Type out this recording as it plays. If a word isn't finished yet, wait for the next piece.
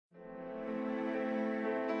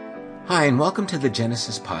Hi, and welcome to the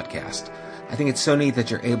Genesis Podcast. I think it's so neat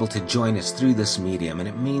that you're able to join us through this medium, and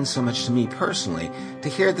it means so much to me personally to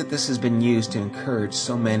hear that this has been used to encourage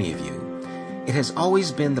so many of you. It has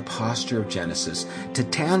always been the posture of Genesis to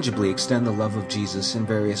tangibly extend the love of Jesus in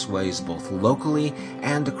various ways, both locally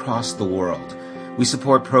and across the world. We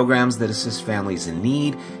support programs that assist families in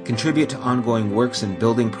need, contribute to ongoing works and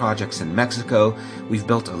building projects in Mexico. We've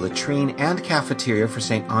built a latrine and cafeteria for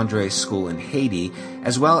St. Andre's School in Haiti,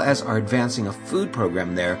 as well as are advancing a food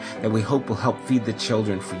program there that we hope will help feed the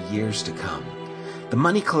children for years to come. The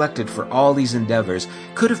money collected for all these endeavors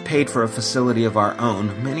could have paid for a facility of our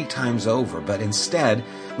own many times over, but instead,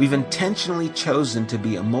 we've intentionally chosen to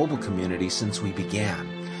be a mobile community since we began.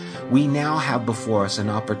 We now have before us an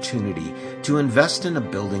opportunity to invest in a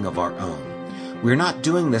building of our own. We're not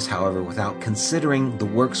doing this, however, without considering the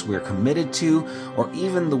works we're committed to or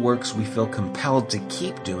even the works we feel compelled to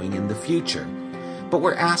keep doing in the future. But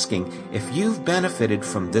we're asking if you've benefited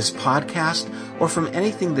from this podcast or from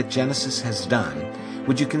anything that Genesis has done,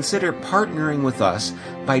 would you consider partnering with us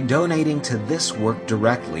by donating to this work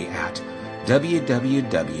directly at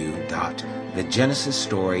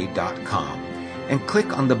www.thegenesisstory.com. and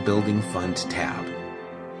click on the Building Fund tab.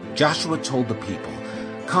 Joshua told the people,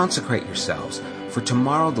 "Consecrate yourselves, for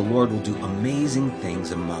tomorrow the Lord will do amazing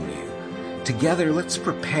things among you. Together, let's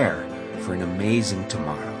prepare for an amazing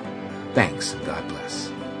tomorrow." Thanks, and God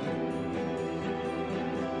bless.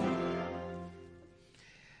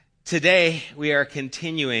 Today, we are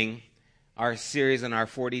continuing our series on our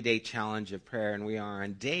 40-day challenge of prayer, and we are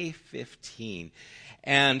on day 15.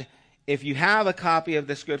 And if you have a copy of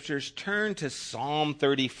the scriptures, turn to Psalm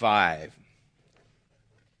 35.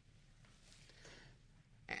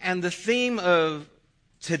 And the theme of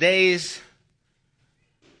today's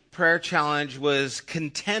prayer challenge was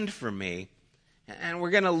contend for me. And we're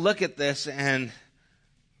going to look at this and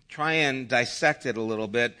try and dissect it a little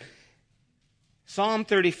bit. Psalm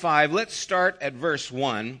 35, let's start at verse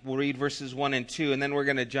 1. We'll read verses 1 and 2, and then we're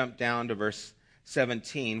going to jump down to verse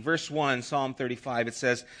 17. Verse 1, Psalm 35, it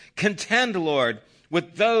says, "Contend, Lord,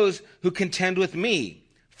 with those who contend with me.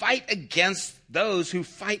 Fight against those who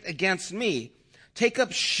fight against me. Take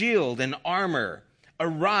up shield and armor.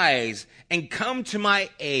 Arise and come to my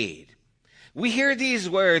aid." We hear these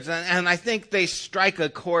words, and I think they strike a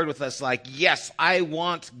chord with us like, yes, I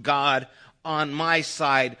want God on my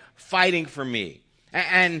side fighting for me.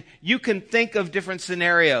 And you can think of different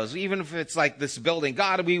scenarios, even if it's like this building.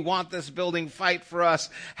 God, we want this building. Fight for us.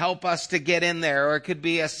 Help us to get in there. Or it could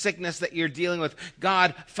be a sickness that you're dealing with.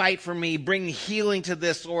 God, fight for me. Bring healing to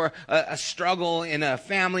this. Or a struggle in a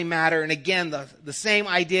family matter. And again, the same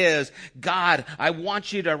idea is, God, I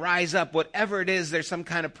want you to rise up. Whatever it is, there's some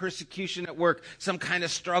kind of persecution at work, some kind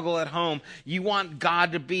of struggle at home. You want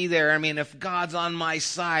God to be there. I mean, if God's on my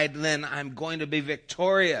side, then I'm going to be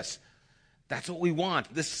victorious. That's what we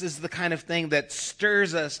want. This is the kind of thing that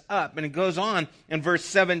stirs us up. And it goes on in verse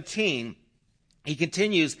 17. He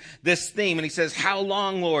continues this theme and he says, "How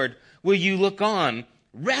long, Lord, will you look on?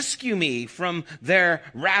 Rescue me from their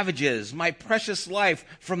ravages, my precious life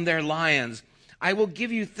from their lions. I will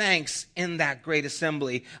give you thanks in that great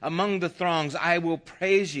assembly. Among the throngs, I will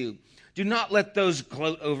praise you. Do not let those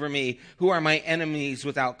gloat over me who are my enemies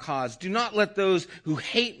without cause. Do not let those who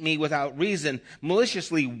hate me without reason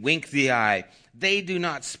maliciously wink the eye. They do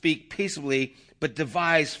not speak peaceably, but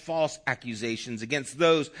devise false accusations against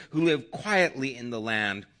those who live quietly in the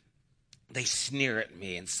land. They sneer at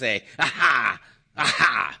me and say, 'Aha!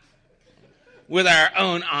 Aha! With our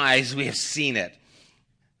own eyes we have seen it.'"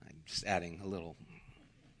 I'm just adding a little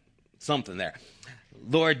something there.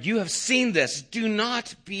 "Lord, you have seen this. Do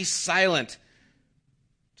not be silent.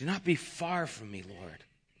 Do not be far from me, Lord.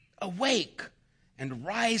 Awake and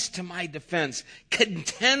rise to my defense.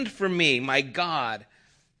 Contend for me, my God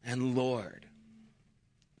and Lord."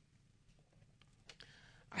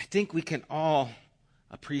 I think we can all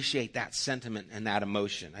appreciate that sentiment and that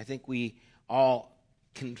emotion. I think we all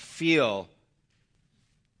can feel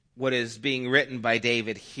what is being written by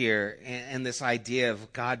David here and this idea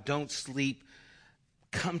of, God, don't sleep.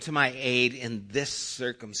 Come to my aid in this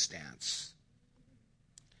circumstance.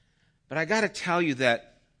 But I got to tell you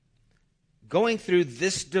that going through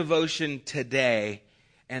this devotion today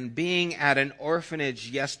and being at an orphanage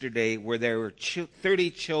yesterday where there were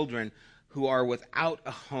 30 children who are without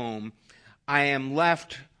a home, I am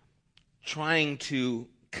left trying to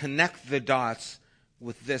connect the dots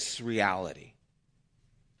with this reality.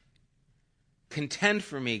 Contend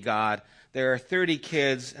for me, God. There are 30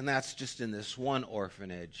 kids, and that's just in this one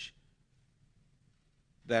orphanage,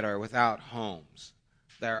 that are without homes.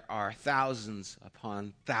 There are thousands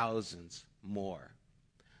upon thousands more.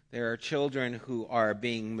 There are children who are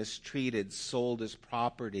being mistreated, sold as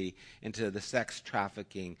property into the sex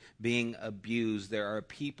trafficking, being abused. There are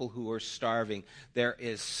people who are starving. There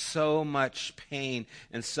is so much pain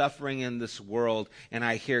and suffering in this world. And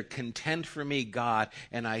I hear, contend for me, God.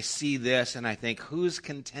 And I see this and I think, who's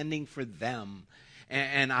contending for them?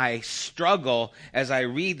 And I struggle as I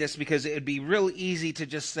read this because it would be real easy to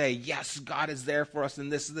just say, yes, God is there for us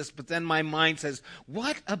and this. But then my mind says,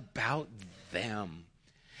 what about them?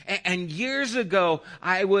 And years ago,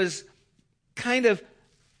 I was kind of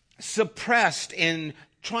suppressed in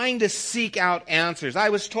trying to seek out answers. I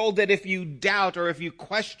was told that if you doubt or if you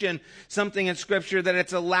question something in Scripture, that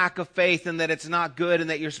it's a lack of faith and that it's not good and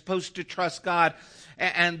that you're supposed to trust God.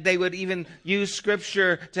 And they would even use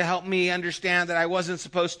Scripture to help me understand that I wasn't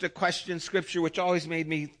supposed to question Scripture, which always made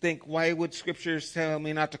me think, why would Scripture tell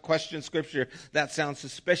me not to question Scripture? That sounds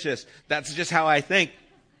suspicious. That's just how I think.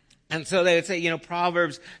 And so they would say,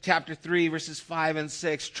 Proverbs chapter 3, verses 5 and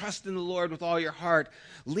 6, trust in the Lord with all your heart.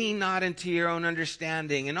 Lean not into your own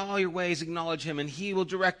understanding. In all your ways acknowledge him, and he will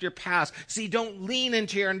direct your paths. See, don't lean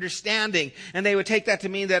into your understanding. And they would take that to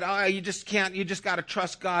mean that, you just got to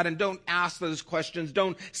trust God and don't ask those questions.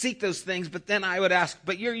 Don't seek those things. But then I would ask,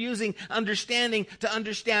 but you're using understanding to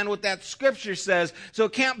understand what that Scripture says. So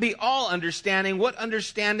it can't be all understanding. What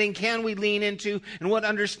understanding can we lean into? And what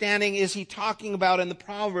understanding is he talking about in the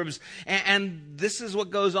Proverbs? And this is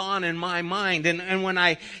what goes on in my mind. And when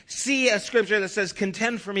I see a Scripture that says,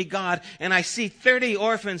 contend for me, God, and I see 30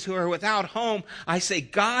 orphans who are without home, I say,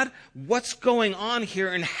 God, what's going on here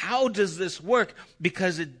and how does this work?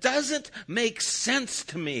 Because it doesn't make sense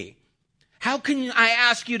to me. How can I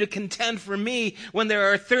ask you to contend for me when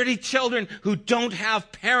there are 30 children who don't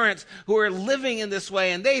have parents who are living in this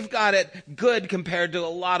way and they've got it good compared to a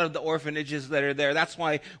lot of the orphanages that are there? That's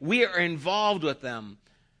why we are involved with them.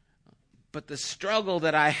 But the struggle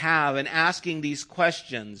that I have in asking these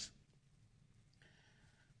questions,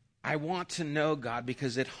 I want to know, God,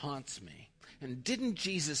 because it haunts me. And didn't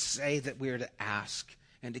Jesus say that we are to ask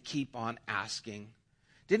and to keep on asking?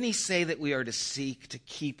 Didn't he say that we are to seek, to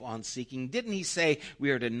keep on seeking? Didn't he say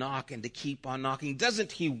we are to knock and to keep on knocking?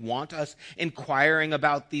 Doesn't he want us inquiring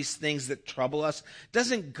about these things that trouble us?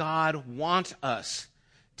 Doesn't God want us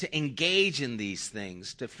to engage in these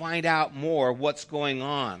things, to find out more what's going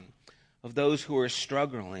on of those who are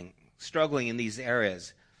struggling in these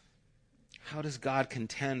areas? How does God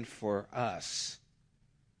contend for us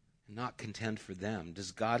and not contend for them?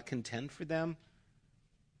 Does God contend for them?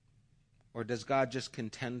 Or does God just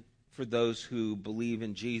contend for those who believe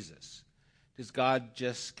in Jesus? Does God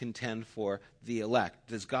just contend for the elect?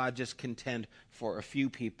 Does God just contend for a few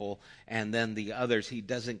people and then the others he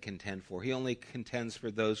doesn't contend for? He only contends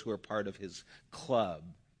for those who are part of his club.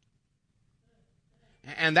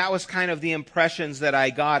 And that was kind of the impressions that I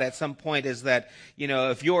got at some point, is that,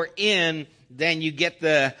 if you're in, then you get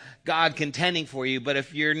the God contending for you. But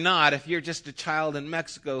if you're not, if you're just a child in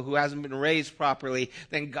Mexico who hasn't been raised properly,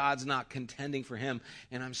 then God's not contending for him.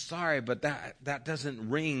 And I'm sorry, but that doesn't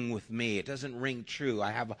ring with me. It doesn't ring true. I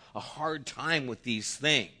have a hard time with these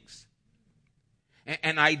things.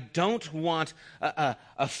 And I don't want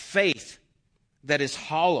a faith that is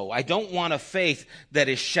hollow. I don't want a faith that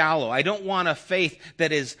is shallow. I don't want a faith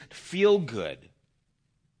that is feel good.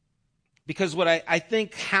 Because what I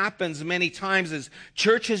think happens many times is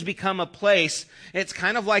church has become a place, it's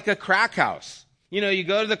kind of like a crack house. You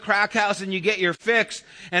go to the crack house and you get your fix,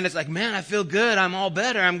 and it's like, man, I feel good. I'm all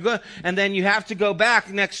better. I'm good. And then you have to go back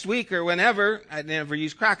next week or whenever. I never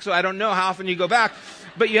use crack, so I don't know how often you go back.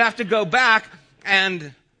 But you have to go back,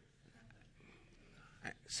 and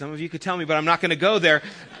some of you could tell me, but I'm not going to go there.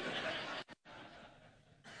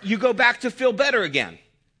 You go back to feel better again.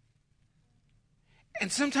 And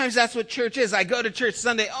sometimes that's what church is. I go to church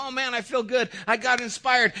Sunday. Oh, man, I feel good. I got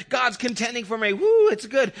inspired. God's contending for me. Woo, it's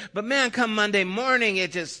good. But, man, come Monday morning,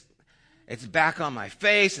 it's back on my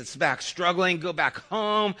face. It's back struggling. Go back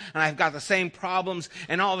home, and I've got the same problems.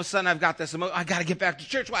 And all of a sudden, I've got this I got to get back to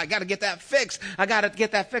church. Why? I got to get that fixed.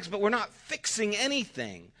 But we're not fixing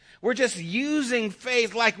anything. We're just using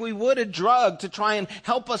faith like we would a drug to try and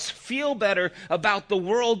help us feel better about the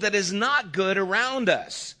world that is not good around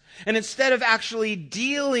us. And instead of actually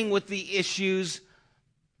dealing with the issues,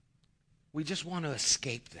 we just want to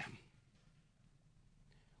escape them.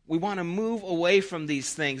 We want to move away from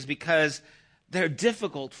these things because they're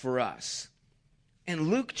difficult for us.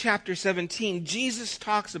 In Luke chapter 17, Jesus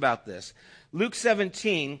talks about this. Luke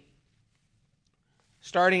 17,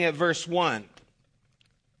 starting at verse 1.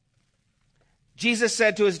 Jesus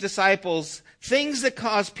said to his disciples, things that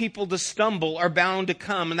cause people to stumble are bound to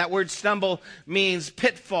come. And that word stumble means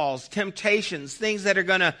pitfalls, temptations, things that are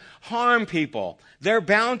going to harm people. They're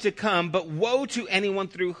bound to come, but woe to anyone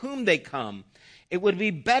through whom they come. It would be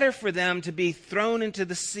better for them to be thrown into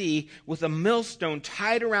the sea with a millstone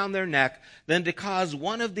tied around their neck than to cause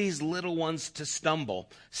one of these little ones to stumble.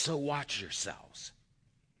 So watch yourselves.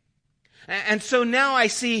 And so now I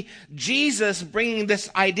see Jesus bringing this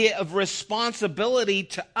idea of responsibility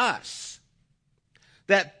to us.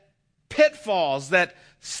 That pitfalls, that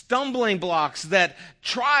stumbling blocks, that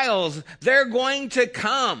trials, they're going to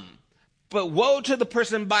come. But woe to the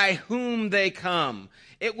person by whom they come.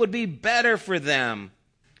 It would be better for them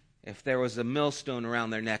if there was a millstone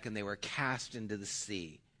around their neck and they were cast into the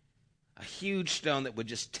sea. A huge stone that would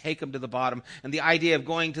just take them to the bottom. And the idea of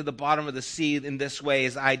going to the bottom of the sea in this way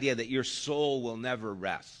is the idea that your soul will never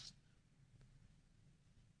rest.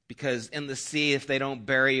 Because in the sea, if they don't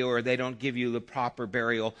bury you or they don't give you the proper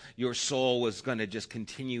burial, your soul was going to just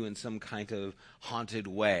continue in some kind of haunted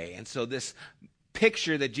way. And so this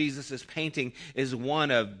picture that Jesus is painting is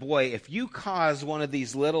one of, boy, if you cause one of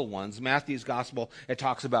these little ones, Matthew's gospel, it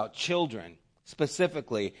talks about children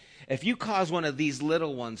specifically. If you cause one of these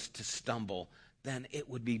little ones to stumble, then it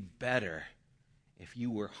would be better if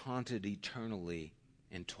you were haunted eternally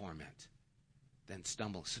in torment than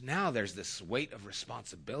stumble. So now there's this weight of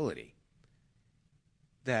responsibility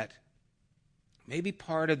that maybe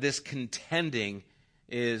part of this contending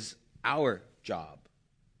is our job.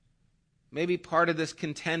 Maybe part of this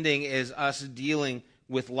contending is us dealing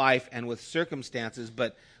with life and with circumstances,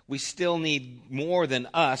 but we still need more than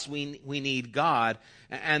us. We need God.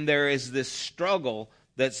 And there is this struggle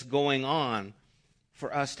that's going on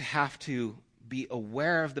for us to have to be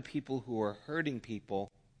aware of the people who are hurting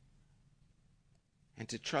people and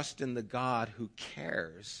to trust in the God who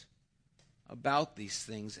cares about these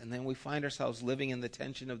things. And then we find ourselves living in the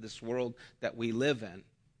tension of this world that we live in.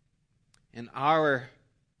 And our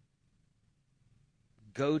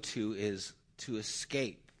go-to is to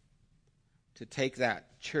escape, to take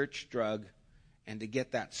that church drug and to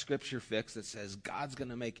get that scripture fix that says God's going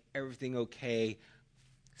to make everything okay,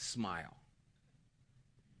 smile.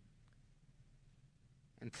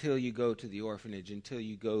 Until you go to the orphanage, until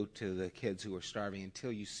you go to the kids who are starving,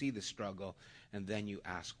 until you see the struggle, and then you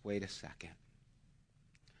ask, wait a second.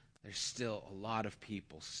 There's still a lot of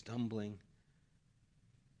people stumbling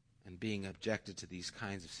and being objected to these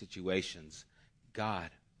kinds of situations. God,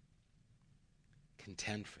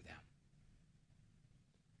 contend for them.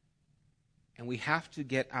 And we have to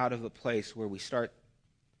get out of a place where we start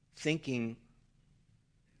thinking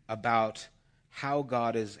about how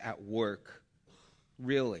God is at work,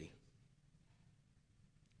 really.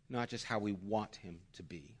 Not just how we want him to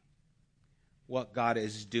be. What God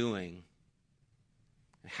is doing,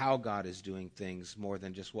 and how God is doing things more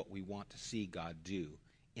than just what we want to see God do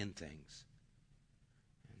in things.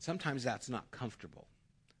 And sometimes that's not comfortable.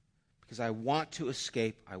 Because I want to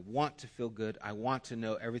escape, I want to feel good, I want to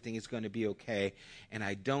know everything is going to be okay, and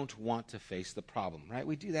I don't want to face the problem, right?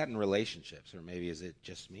 We do that in relationships, or maybe is it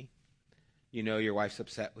just me? You know your wife's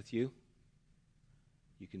upset with you.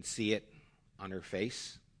 You can see it on her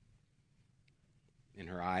face, in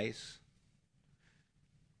her eyes,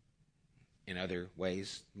 in other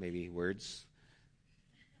ways, maybe words.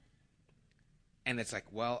 And it's like,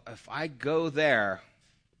 well, if I go there,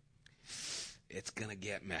 it's going to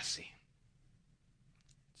get messy.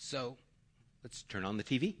 So, let's turn on the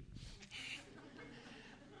TV.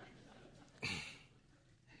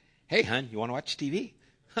 Hey, hon, you want to watch TV?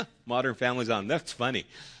 Huh, Modern Family's on. That's funny.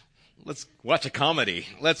 Let's watch a comedy.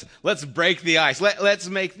 Let's break the ice. Let's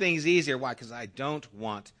make things easier. Why? Because I don't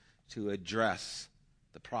want to address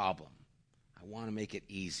the problem. I want to make it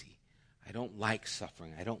easy. I don't like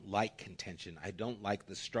suffering. I don't like contention. I don't like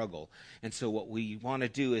the struggle. And so what we want to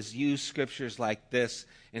do is use scriptures like this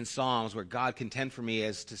in Psalms where God contend for me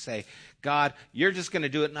is to say, God, you're just going to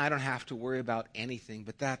do it and I don't have to worry about anything.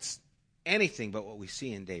 But that's anything but what we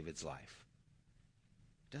see in David's life.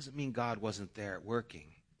 It doesn't mean God wasn't there working.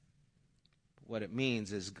 What it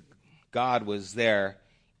means is God was there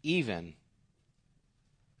even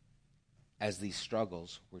as these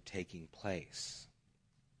struggles were taking place.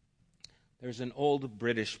 There's an old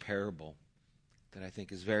British parable that I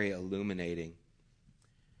think is very illuminating.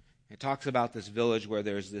 It talks about this village where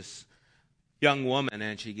there's this young woman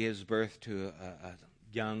and she gives birth to a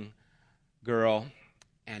young girl,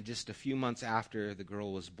 and just a few months after the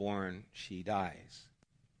girl was born, she dies.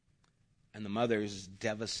 And the mother is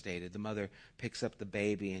devastated. The mother picks up the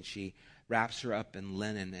baby and she wraps her up in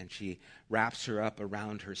linen and she wraps her up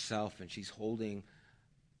around herself and she's holding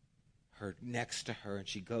her next to her, and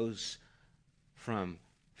she goes from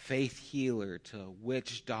faith healer to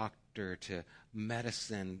witch doctor to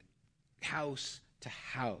medicine, house to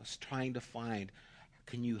house, trying to find,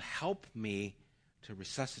 can you help me to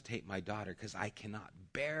resuscitate my daughter? Because I cannot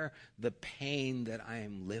bear the pain that I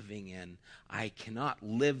am living in. I cannot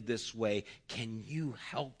live this way. Can you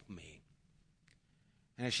help me?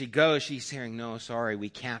 And as she goes, she's hearing, no, sorry, we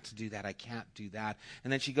can't do that. I can't do that.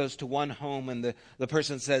 And then she goes to one home, and the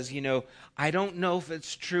person says, I don't know if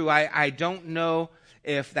it's true. I don't know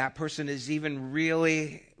if that person is even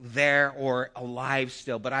really there or alive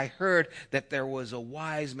still. But I heard that there was a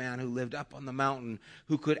wise man who lived up on the mountain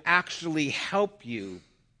who could actually help you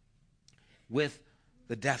with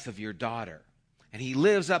the death of your daughter. And he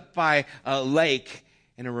lives up by a lake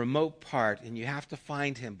in a remote part, and you have to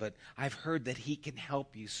find him, but I've heard that he can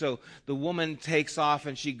help you. So the woman takes off,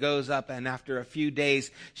 and she goes up, and after a few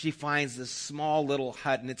days, she finds this small little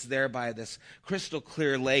hut, and it's there by this crystal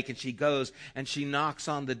clear lake, and she goes, and she knocks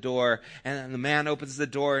on the door, and the man opens the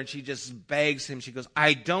door, and she just begs him. She goes,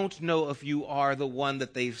 I don't know if you are the one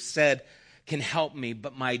that they've said can help me,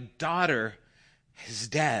 but my daughter is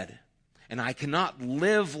dead, and I cannot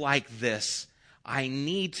live like this. I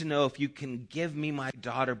need to know if you can give me my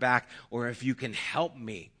daughter back or if you can help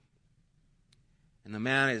me. And the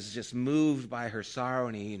man is just moved by her sorrow,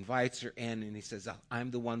 and he invites her in, and he says, I'm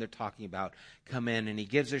the one they're talking about. Come in. And he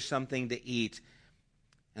gives her something to eat.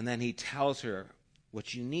 And then he tells her,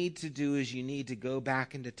 what you need to do is you need to go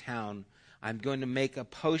back into town. I'm going to make a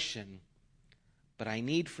potion, but I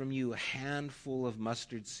need from you a handful of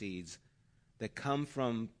mustard seeds that come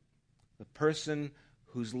from the person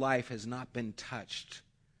whose life has not been touched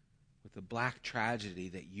with the black tragedy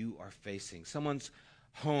that you are facing. Someone's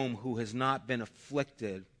home who has not been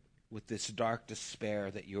afflicted with this dark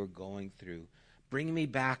despair that you're going through. Bring me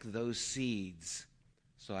back those seeds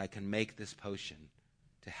so I can make this potion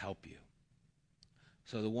to help you.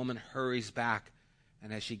 So the woman hurries back,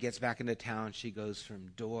 and as she gets back into town, she goes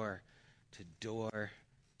from door to door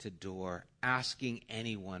to door, asking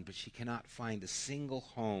anyone, but she cannot find a single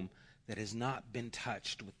home that has not been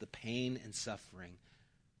touched with the pain and suffering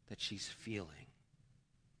that she's feeling.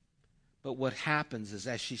 But what happens is,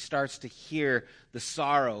 as she starts to hear the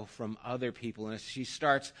sorrow from other people, and as she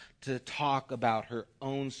starts to talk about her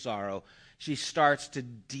own sorrow, she starts to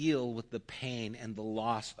deal with the pain and the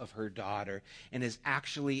loss of her daughter, and is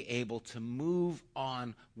actually able to move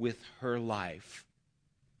on with her life,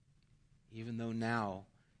 even though now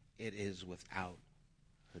it is without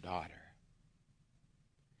her daughter.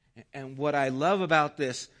 And what I love about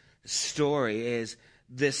this story is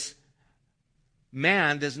this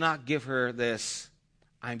man does not give her this,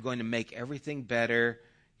 I'm going to make everything better,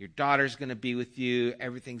 your daughter's going to be with you,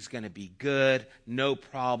 everything's going to be good, no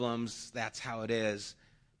problems, that's how it is.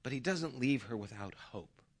 But he doesn't leave her without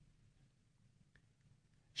hope.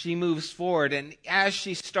 She moves forward, and as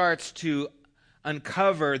she starts to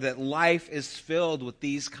uncover that life is filled with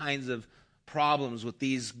these kinds of problems, with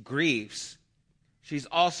these griefs, she's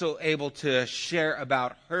also able to share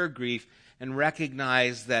about her grief and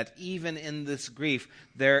recognize that even in this grief,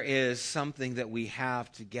 there is something that we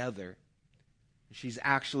have together. She's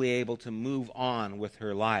actually able to move on with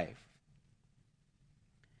her life.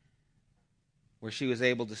 Where she was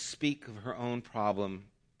able to speak of her own problem,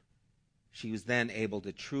 she was then able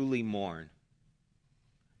to truly mourn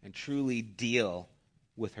and truly deal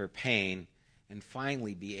with her pain, and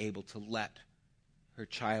finally be able to let her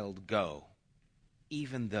child go,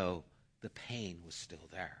 even though the pain was still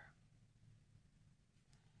there.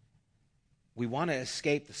 We want to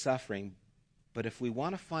escape the suffering, but if we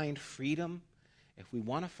want to find freedom, if we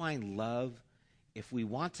want to find love, if we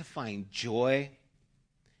want to find joy,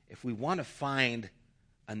 if we want to find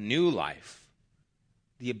a new life,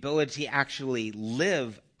 the ability to actually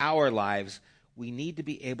live our lives, we need to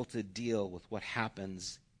be able to deal with what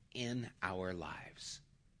happens in our lives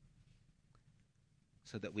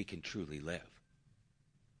so that we can truly live.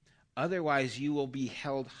 Otherwise, you will be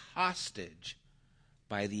held hostage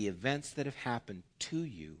by the events that have happened to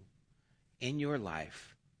you in your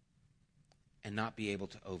life and not be able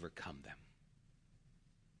to overcome them.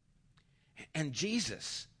 And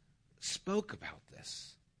Jesus spoke about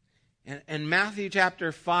this. In Matthew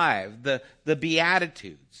chapter 5, the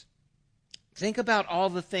Beatitudes, think about all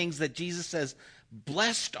the things that Jesus says,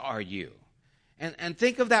 blessed are you. And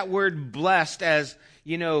think of that word blessed as,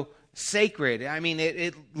 sacred. I mean,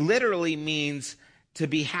 it literally means to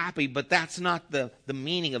be happy, but that's not the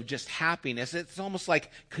meaning of just happiness. It's almost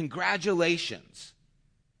like congratulations.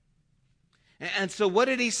 And so what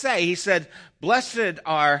did he say? He said, blessed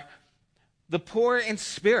are the poor in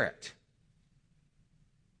spirit.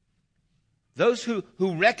 those who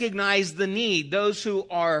recognize the need, those who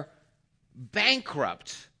are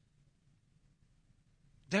bankrupt,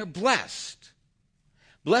 they're blessed.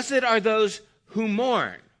 Blessed are those who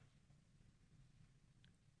mourn.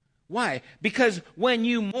 Why? Because when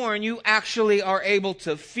you mourn, you actually are able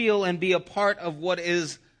to feel and be a part of what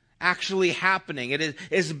is actually happening. It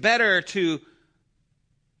is better to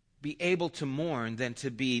be able to mourn than to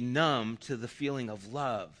be numb to the feeling of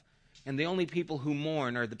love. And the only people who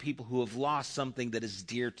mourn are the people who have lost something that is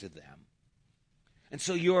dear to them. And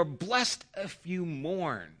so you're blessed if you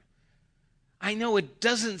mourn. I know it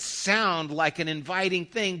doesn't sound like an inviting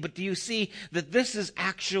thing, but do you see that this is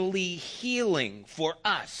actually healing for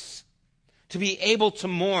us? To be able to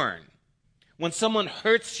mourn. When someone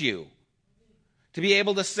hurts you, to be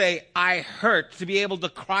able to say, I hurt, to be able to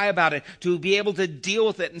cry about it, to be able to deal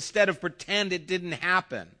with it instead of pretend it didn't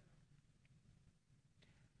happen.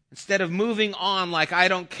 Instead of moving on like I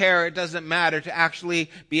don't care, it doesn't matter, to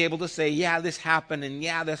actually be able to say, yeah, this happened and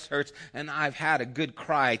yeah, this hurts and I've had a good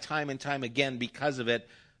cry time and time again because of it.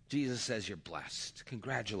 Jesus says you're blessed.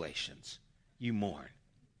 Congratulations. You mourn.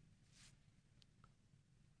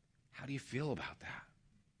 How do you feel about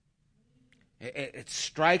that? It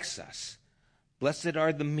strikes us. Blessed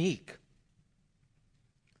are the meek.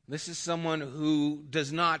 This is someone who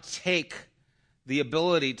does not take the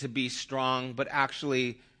ability to be strong, but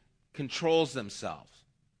actually controls themselves.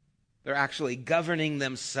 They're actually governing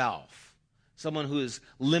themselves. Someone who is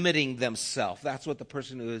limiting themselves. That's what the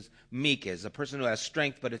person who is meek is. A person who has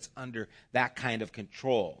strength, but it's under that kind of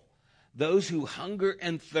control. Those who hunger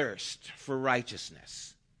and thirst for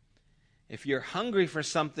righteousness. If you're hungry for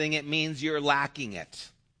something, it means you're lacking it.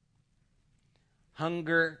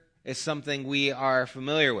 Hunger is something we are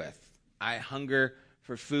familiar with. I hunger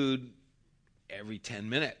for food every 10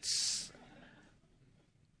 minutes.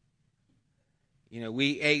 You know,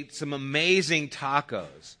 we ate some amazing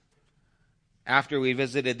tacos after we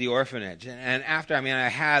visited the orphanage. And after, I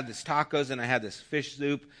had this tacos and I had this fish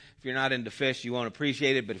soup. If you're not into fish, you won't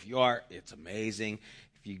appreciate it. But if you are, it's amazing.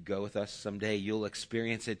 If you go with us someday, you'll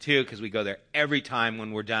experience it too, because we go there every time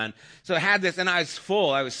when we're done. So I had this, and I was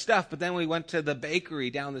full. I was stuffed. But then we went to the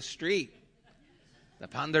bakery down the street, the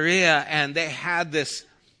Panderia, and they had this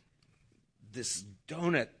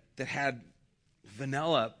donut that had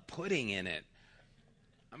vanilla pudding in it.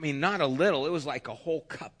 Not a little. It was like a whole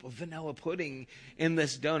cup of vanilla pudding in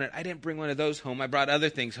this donut. I didn't bring one of those home. I brought other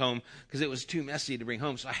things home because it was too messy to bring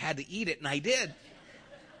home. So I had to eat it, and I did.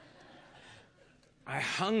 I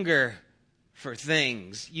hunger for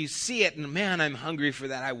things. You see it, and man, I'm hungry for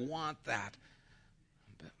that. I want that.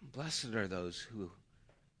 But blessed are those who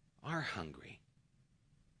are hungry,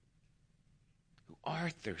 who are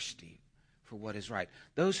thirsty for what is right.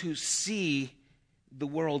 Those who see the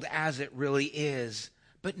world as it really is,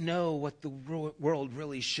 but know what the world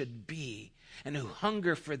really should be, and who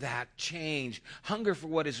hunger for that change, hunger for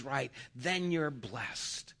what is right. Then you're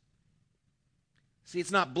blessed. See,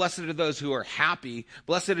 it's not blessed are those who are happy.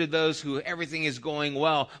 Blessed are those who everything is going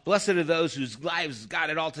well. Blessed are those whose lives got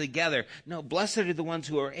it all together. No, blessed are the ones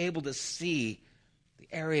who are able to see the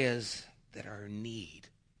areas that are in need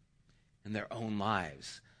in their own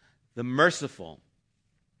lives. The merciful.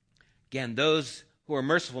 Again, those who are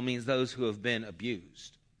merciful means those who have been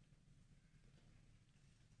abused.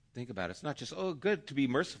 Think about it. It's not just, good to be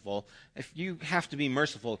merciful. If you have to be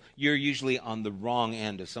merciful, you're usually on the wrong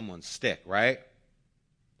end of someone's stick, right?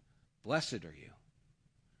 Blessed are you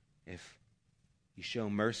if you show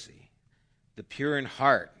mercy. The pure in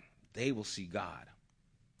heart, they will see God.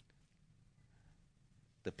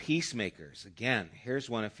 The peacemakers, again, here's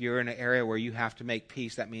one. If you're in an area where you have to make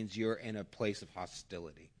peace, that means you're in a place of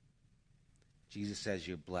hostility. Jesus says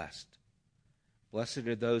you're blessed. Blessed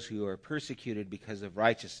are those who are persecuted because of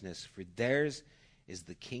righteousness, for theirs is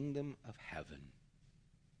the kingdom of heaven.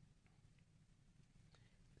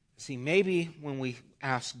 See, maybe when we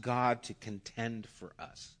ask God to contend for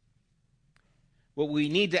us, what we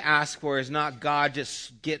need to ask for is not, God,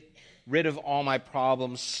 just get rid of all my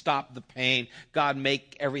problems, stop the pain, God,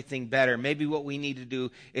 make everything better. Maybe what we need to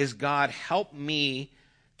do is, God, help me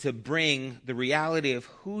to bring the reality of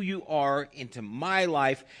who you are into my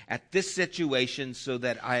life at this situation so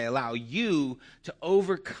that I allow you to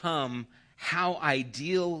overcome how I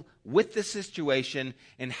deal with the situation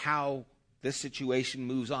and how this situation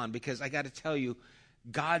moves on. Because I got to tell you,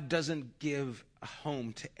 God doesn't give a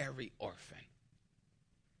home to every orphan.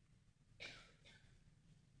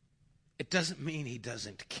 It doesn't mean he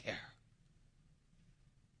doesn't care.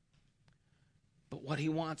 But what he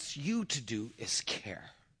wants you to do is care.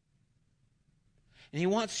 And he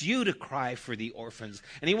wants you to cry for the orphans.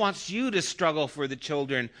 And he wants you to struggle for the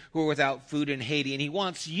children who are without food in Haiti. And he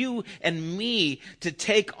wants you and me to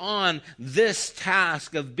take on this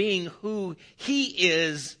task of being who he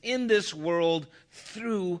is in this world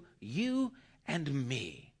through you and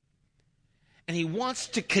me. And he wants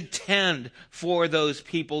to contend for those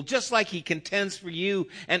people, just like he contends for you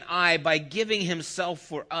and I by giving himself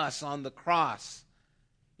for us on the cross.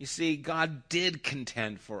 You see, God did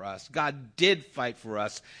contend for us. God did fight for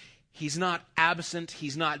us. He's not absent.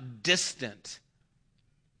 He's not distant.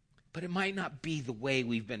 But it might not be the way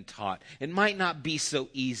we've been taught. It might not be so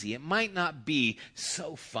easy. It might not be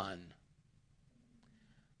so fun.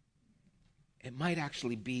 It might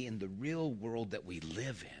actually be in the real world that we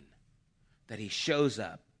live in that he shows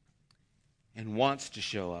up and wants to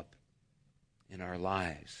show up in our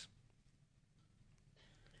lives.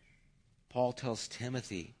 Paul tells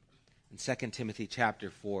Timothy in 2 Timothy chapter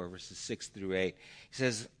 4, verses 6 through 8, he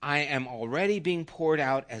says, I am already being poured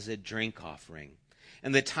out as a drink offering,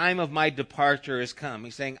 and the time of my departure has come.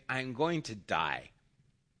 He's saying, I'm going to die.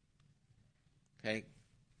 Okay?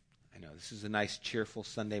 I know, this is a nice, cheerful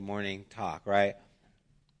Sunday morning talk, right?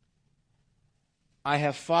 I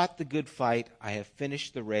have fought the good fight. I have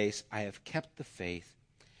finished the race. I have kept the faith.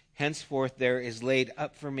 Henceforth there is laid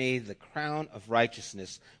up for me the crown of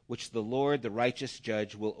righteousness, which the Lord, the righteous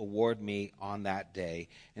judge, will award me on that day,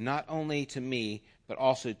 and not only to me, but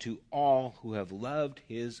also to all who have loved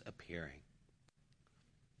his appearing.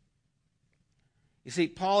 You see,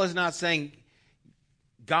 Paul is not saying,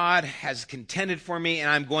 God has contended for me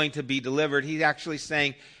and I'm going to be delivered. He's actually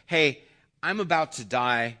saying, hey, I'm about to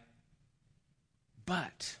die,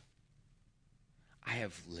 but I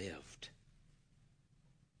have lived.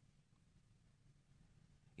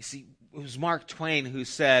 You see, it was Mark Twain who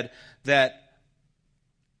said that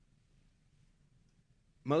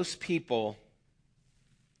most people,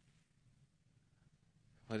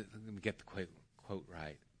 let me get the quote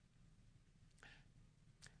right.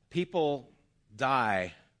 People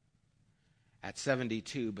die at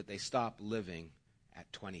 72, but they stop living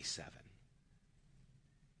at 27.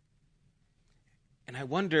 And I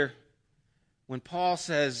wonder, when Paul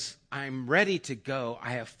says, I'm ready to go,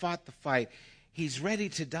 I have fought the fight, he's ready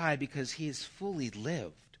to die because he has fully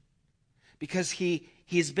lived. Because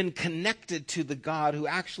he's been connected to the God who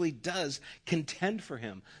actually does contend for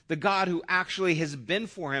him. The God who actually has been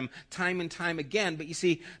for him time and time again. But you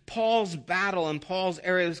see, Paul's battle and Paul's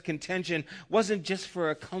area of contention wasn't just for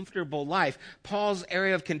a comfortable life. Paul's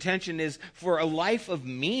area of contention is for a life of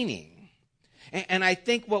meaning. And I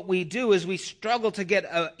think what we do is we struggle to get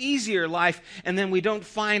an easier life, and then we don't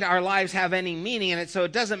find our lives have any meaning in it. So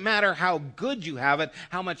it doesn't matter how good you have it,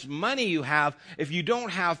 how much money you have. If you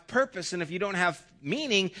don't have purpose and if you don't have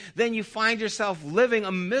meaning, then you find yourself living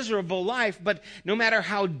a miserable life. But no matter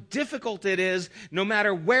how difficult it is, no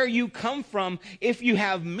matter where you come from, if you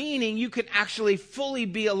have meaning, you can actually fully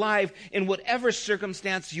be alive in whatever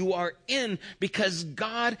circumstance you are in, because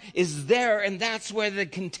God is there, and that's where the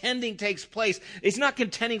contending takes place. It's not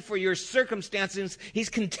contending for your circumstances. He's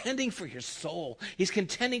contending for your soul. He's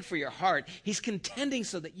contending for your heart. He's contending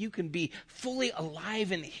so that you can be fully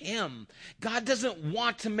alive in him. God doesn't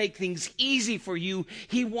want to make things easy for you.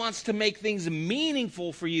 He wants to make things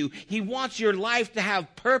meaningful for you. He wants your life to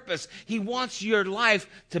have purpose. He wants your life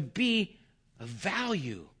to be of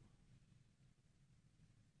value.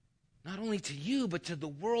 Not only to you, but to the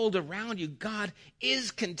world around you. God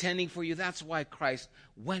is contending for you. That's why Christ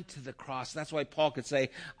went to the cross. That's why Paul could say,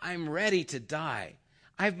 I'm ready to die.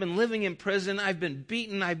 I've been living in prison. I've been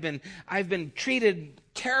beaten. I've been treated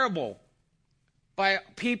terrible by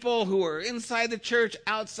people who are inside the church,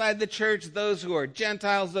 outside the church, those who are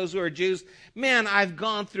Gentiles, those who are Jews. Man, I've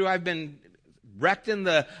been wrecked in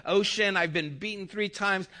the ocean. I've been beaten 3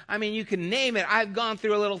 times. I mean, you can name it. I've gone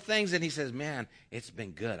through little things. And he says, man, it's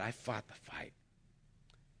been good. I fought the fight.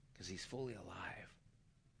 Because he's fully alive.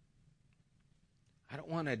 I don't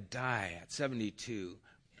want to die at 72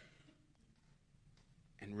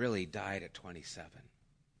 and really died at 27.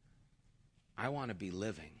 I want to be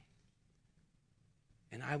living.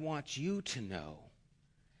 And I want you to know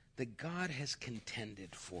that God has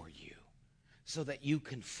contended for you so that you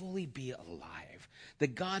can fully be alive.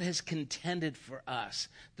 That God has contended for us,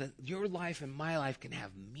 that your life and my life can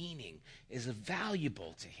have meaning, is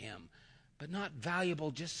valuable to him, but not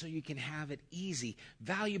valuable just so you can have it easy.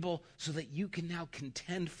 Valuable so that you can now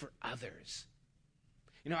contend for others.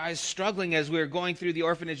 I was struggling as we were going through the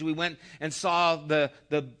orphanage. We went and saw the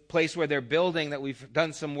place where they're building, that we've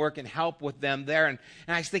done some work and help with them there. And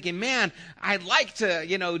I was thinking, man, I'd like to,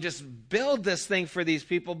 just build this thing for these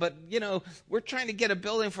people. But, we're trying to get a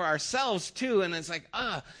building for ourselves too. And it's like,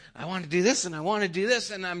 I want to do this and I want to do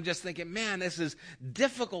this. And I'm just thinking, man, this is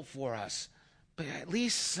difficult for us. But at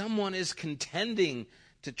least someone is contending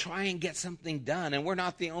to try and get something done. And we're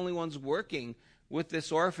not the only ones working with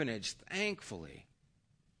this orphanage, thankfully.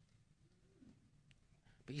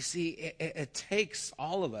 But you see, it takes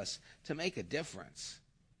all of us to make a difference.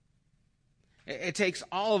 It takes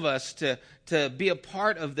all of us to be a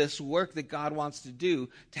part of this work that God wants to do,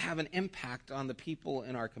 to have an impact on the people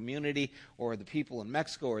in our community, or the people in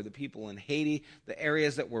Mexico, or the people in Haiti, the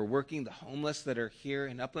areas that we're working, the homeless that are here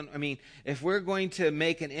in Upland. I mean, if we're going to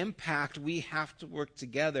make an impact, we have to work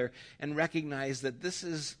together and recognize that this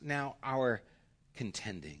is now our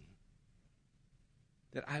contending.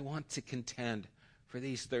 That I want to contend for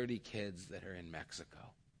these 30 kids that are in Mexico.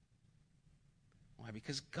 Why?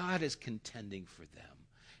 Because God is contending for them.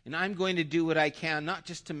 And I'm going to do what I can, not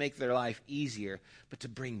just to make their life easier, but to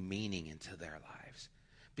bring meaning into their lives.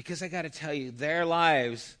 Because I got to tell you, their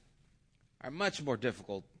lives are much more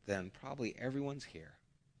difficult than probably everyone's here.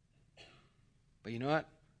 But you know what?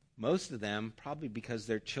 Most of them, probably because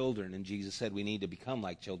they're children, and Jesus said we need to become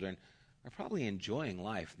like children, are probably enjoying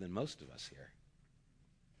life than most of us here.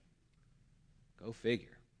 Go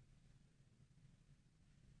figure.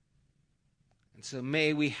 And so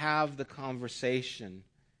may we have the conversation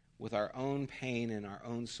with our own pain and our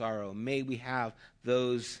own sorrow. May we have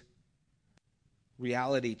those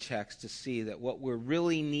reality checks to see that what we're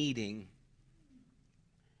really needing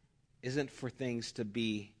isn't for things to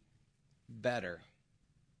be better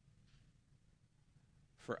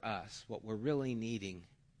for us. What we're really needing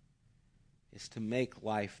is to make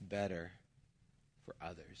life better for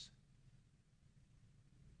others.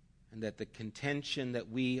 And that the contention that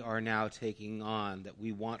we are now taking on, that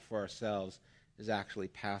we want for ourselves, is actually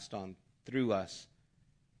passed on through us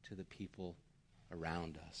to the people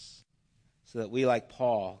around us. So that we, like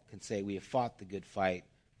Paul, can say, we have fought the good fight,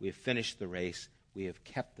 we have finished the race, we have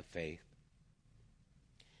kept the faith.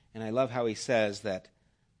 And I love how he says that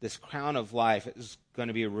this crown of life is going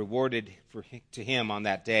to be rewarded to him on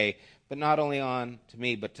that day, but not only on to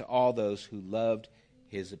me, but to all those who loved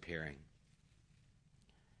his appearing.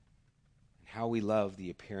 How we love the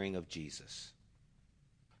appearing of Jesus.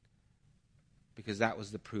 Because that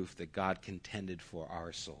was the proof that God contended for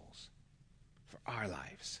our souls, for our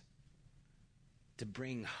lives, to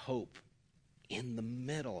bring hope in the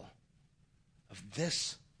middle of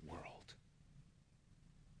this world,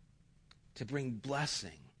 to bring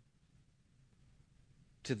blessing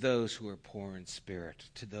to those who are poor in spirit,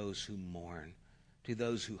 to those who mourn, to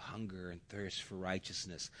those who hunger and thirst for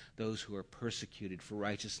righteousness, those who are persecuted for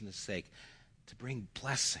righteousness' sake, to bring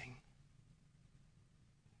blessing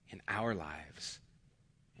in our lives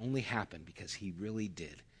only happened because he really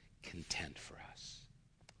did contend for us.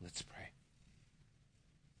 Let's pray.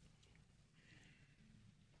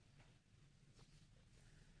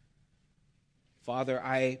 Father,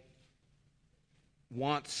 I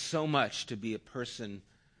want so much to be a person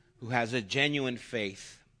who has a genuine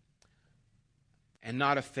faith, and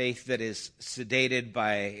not a faith that is sedated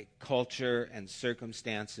by culture and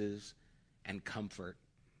circumstances and comfort.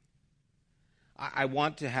 I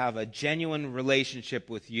want to have a genuine relationship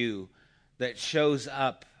with you that shows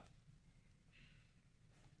up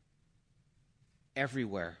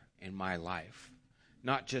everywhere in my life,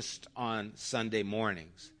 not just on Sunday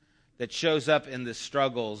mornings, that shows up in the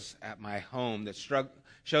struggles at my home, that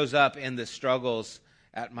shows up in the struggles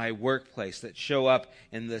at my workplace, that show up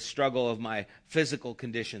in the struggle of my physical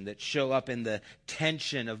condition, that show up in the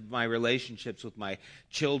tension of my relationships with my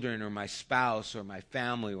children or my spouse or my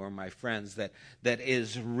family or my friends, that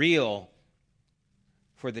is real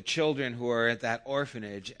for the children who are at that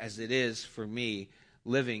orphanage as it is for me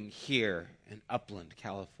living here in Upland,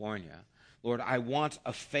 California. Lord, I want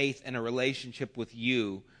a faith and a relationship with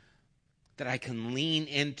you that I can lean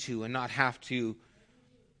into and not have to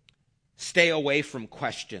stay away from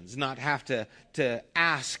questions, not have to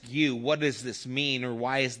ask you, what does this mean, or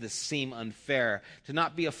why does this seem unfair? To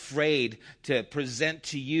not be afraid to present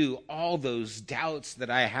to you all those doubts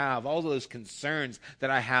that I have, all those concerns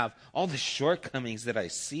that I have, all the shortcomings that I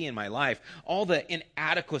see in my life, all the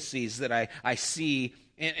inadequacies that I see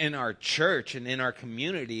in our church and in our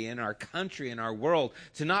community, in our country, in our world,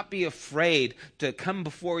 to not be afraid to come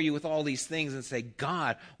before you with all these things and say,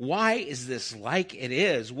 God, why is this like it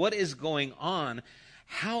is? What is going on?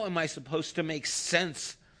 How am I supposed to make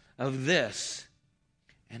sense of this?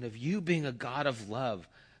 and of you being a God of love.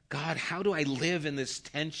 God, how do I live in this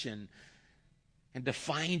tension and to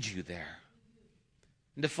find you there?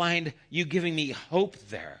 And to find you giving me hope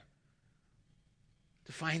there.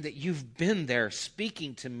 To find that you've been there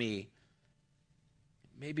speaking to me.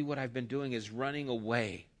 Maybe what I've been doing is running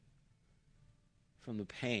away from the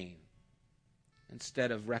pain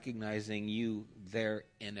instead of recognizing you there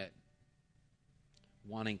in it,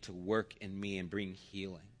 wanting to work in me and bring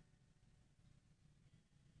healing.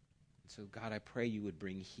 And so, God, I pray you would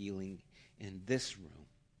bring healing in this room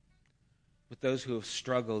with those who have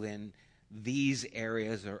struggled in these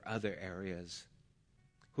areas or other areas,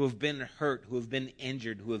 who have been hurt, who have been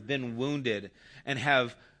injured, who have been wounded, and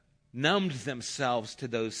have numbed themselves to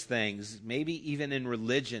those things, maybe even in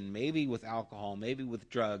religion, maybe with alcohol, maybe with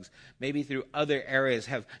drugs, maybe through other areas,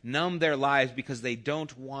 have numbed their lives because they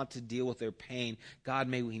don't want to deal with their pain. God,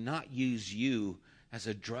 may we not use you as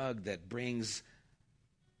a drug that brings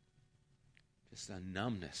just a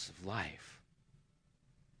numbness of life.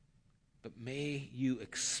 But may you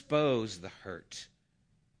expose the hurt.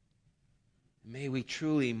 May we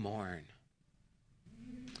truly mourn.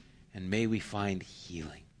 And may we find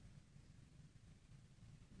healing.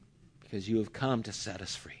 Because you have come to set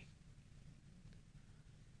us free.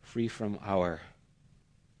 Free from our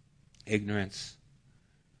ignorance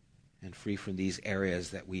and free from these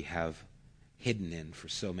areas that we have hidden in for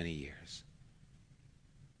so many years.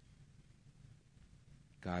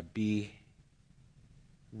 God, be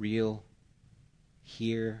real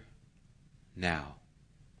here, now,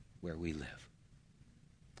 where we live.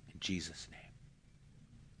 In Jesus' name,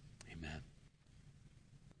 amen.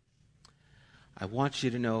 I want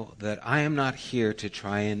you to know that I am not here to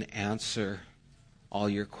try and answer all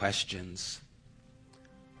your questions.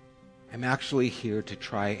 I'm actually here to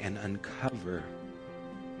try and uncover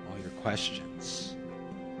all your questions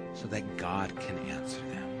so that God can answer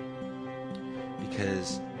them.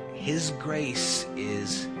 Because His grace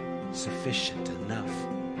is sufficient enough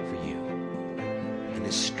for you. And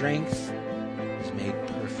His strength is made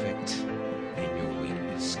perfect in your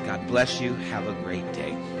weakness. God bless you. Have a great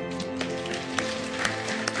day.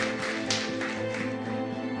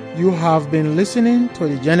 You have been listening to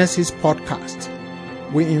the Genesis podcast.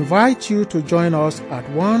 We invite you to join us at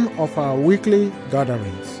one of our weekly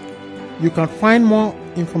gatherings. You can find more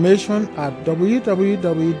information at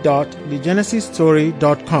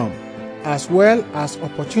www.thegenesisstory.com, as well as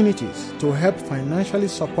opportunities to help financially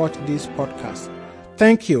support this podcast.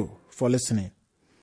 Thank you for listening.